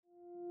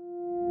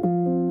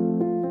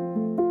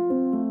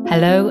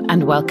Hello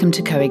and welcome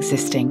to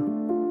Coexisting.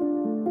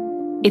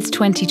 It's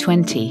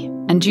 2020,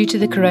 and due to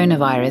the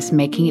coronavirus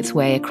making its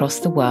way across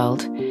the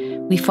world,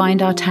 we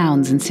find our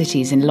towns and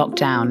cities in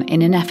lockdown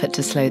in an effort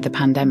to slow the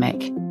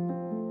pandemic.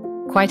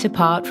 Quite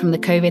apart from the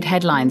COVID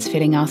headlines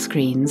filling our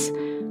screens,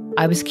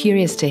 I was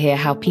curious to hear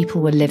how people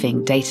were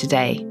living day to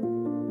day.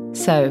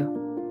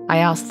 So, I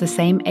asked the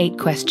same 8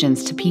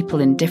 questions to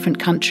people in different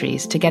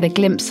countries to get a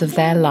glimpse of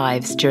their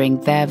lives during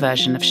their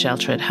version of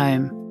shelter at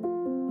home.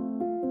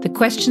 The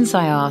questions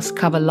I asked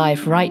cover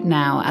life right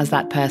now as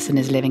that person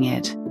is living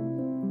it.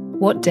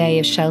 What day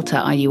of shelter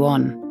are you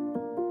on?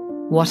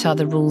 What are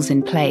the rules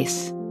in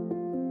place?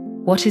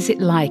 What is it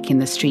like in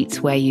the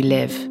streets where you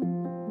live?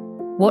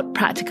 What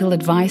practical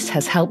advice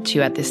has helped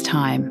you at this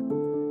time?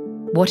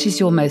 What is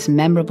your most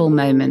memorable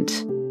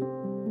moment?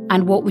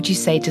 And what would you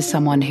say to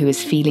someone who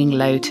is feeling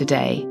low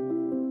today?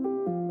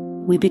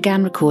 We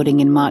began recording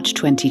in March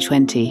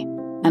 2020,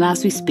 and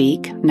as we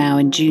speak, now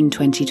in June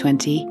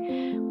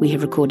 2020, we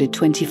have recorded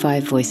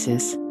 25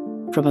 voices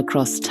from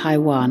across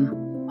Taiwan,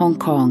 Hong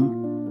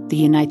Kong, the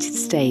United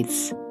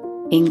States,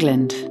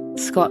 England,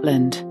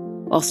 Scotland,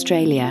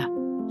 Australia,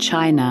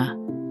 China,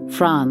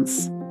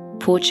 France,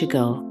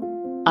 Portugal,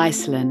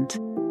 Iceland,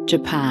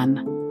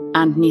 Japan,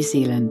 and New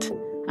Zealand,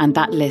 and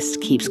that list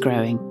keeps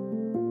growing.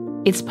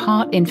 It's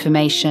part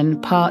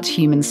information, part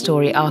human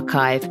story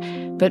archive,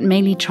 but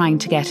mainly trying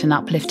to get an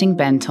uplifting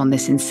bent on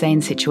this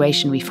insane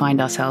situation we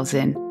find ourselves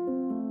in.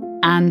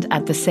 And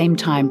at the same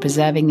time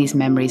preserving these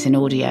memories in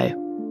audio.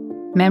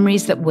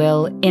 Memories that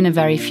will, in a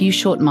very few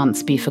short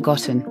months, be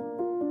forgotten.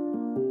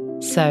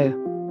 So,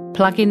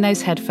 plug in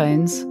those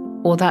headphones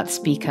or that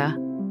speaker,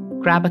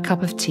 grab a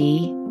cup of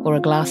tea or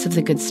a glass of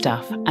the good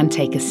stuff and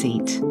take a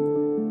seat.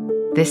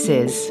 This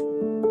is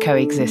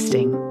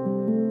Coexisting.